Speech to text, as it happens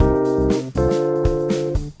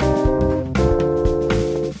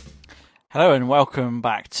Hello and welcome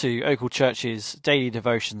back to Oakle Church's daily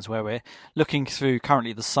devotions, where we're looking through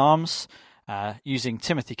currently the Psalms, using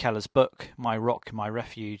Timothy Keller's book, My Rock, My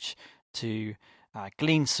Refuge, to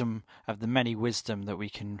glean some of the many wisdom that we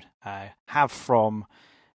can have from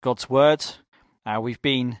God's Word. We've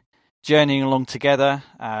been journeying along together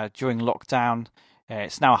during lockdown.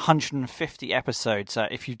 It's now 150 episodes.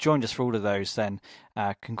 If you've joined us for all of those, then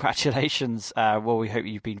congratulations. Well, we hope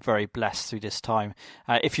you've been very blessed through this time.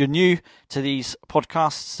 If you're new to these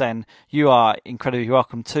podcasts, then you are incredibly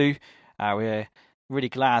welcome too. We're really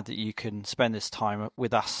glad that you can spend this time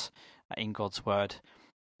with us in God's Word.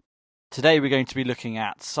 Today we're going to be looking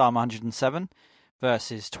at Psalm 107,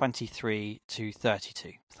 verses 23 to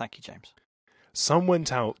 32. Thank you, James. Some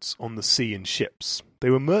went out on the sea in ships. They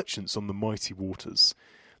were merchants on the mighty waters.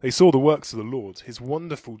 They saw the works of the Lord, his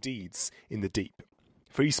wonderful deeds in the deep.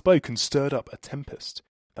 For he spoke and stirred up a tempest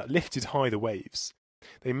that lifted high the waves.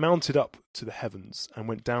 They mounted up to the heavens and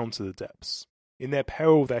went down to the depths. In their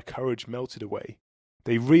peril their courage melted away.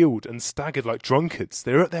 They reeled and staggered like drunkards.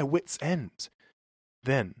 They were at their wits' end.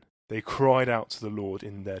 Then they cried out to the Lord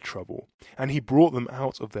in their trouble, and he brought them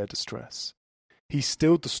out of their distress. He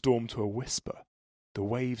stilled the storm to a whisper. The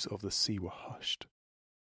waves of the sea were hushed.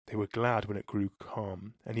 They were glad when it grew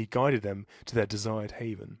calm, and he guided them to their desired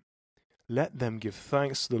haven. Let them give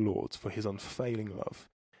thanks to the Lord for his unfailing love,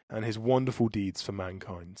 and his wonderful deeds for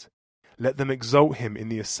mankind. Let them exalt him in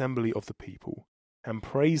the assembly of the people, and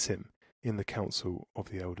praise him in the council of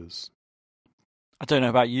the elders. I don't know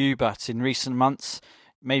about you, but in recent months,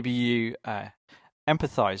 maybe you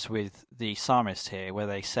empathise with the psalmist here, where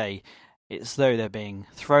they say it's as though they're being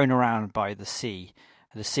thrown around by the sea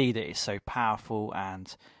that is so powerful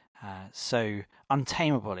and so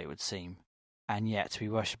untamable, it would seem, and yet we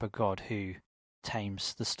worship a God who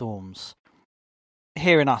tames the storms.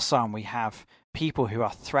 Here in our psalm we have people who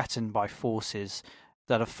are threatened by forces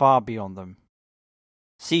that are far beyond them.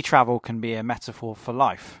 Sea travel can be a metaphor for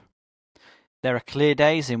life. There are clear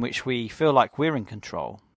days in which we feel like we're in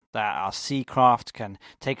control, that our sea craft can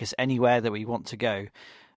take us anywhere that we want to go.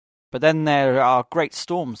 But then there are great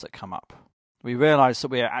storms that come up. We realise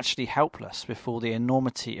that we are actually helpless before the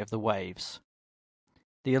enormity of the waves.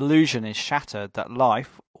 The illusion is shattered that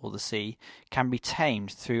life, or the sea, can be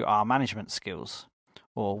tamed through our management skills,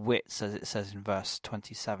 or wits, as it says in verse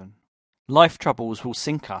 27. Life troubles will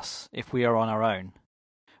sink us if we are on our own.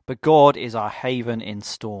 But God is our haven in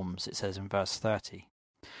storms, it says in verse 30.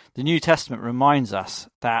 The New Testament reminds us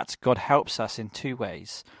that God helps us in two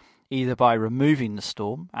ways, either by removing the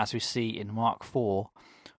storm, as we see in Mark 4,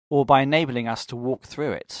 or by enabling us to walk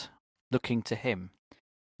through it, looking to him.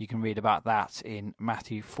 You can read about that in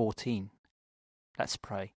Matthew 14. Let's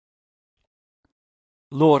pray.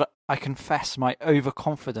 Lord, I confess my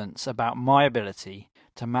overconfidence about my ability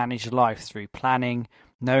to manage life through planning,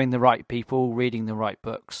 knowing the right people, reading the right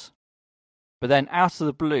books. But then out of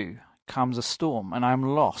the blue comes a storm and I'm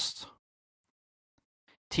lost.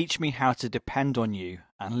 Teach me how to depend on you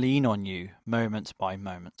and lean on you moment by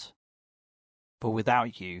moment. For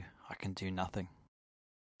without you, I can do nothing.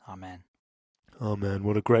 Amen. Amen.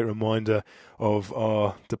 What a great reminder of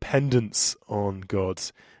our dependence on God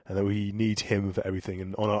and that we need him for everything,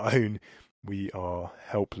 and on our own we are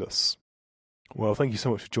helpless. Well, thank you so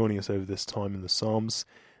much for joining us over this time in the Psalms.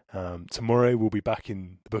 Tomorrow we'll be back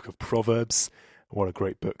in the book of Proverbs. What a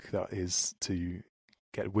great book that is to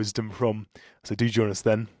get wisdom from. So do join us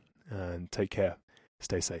then, and take care.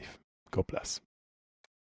 Stay safe. God bless.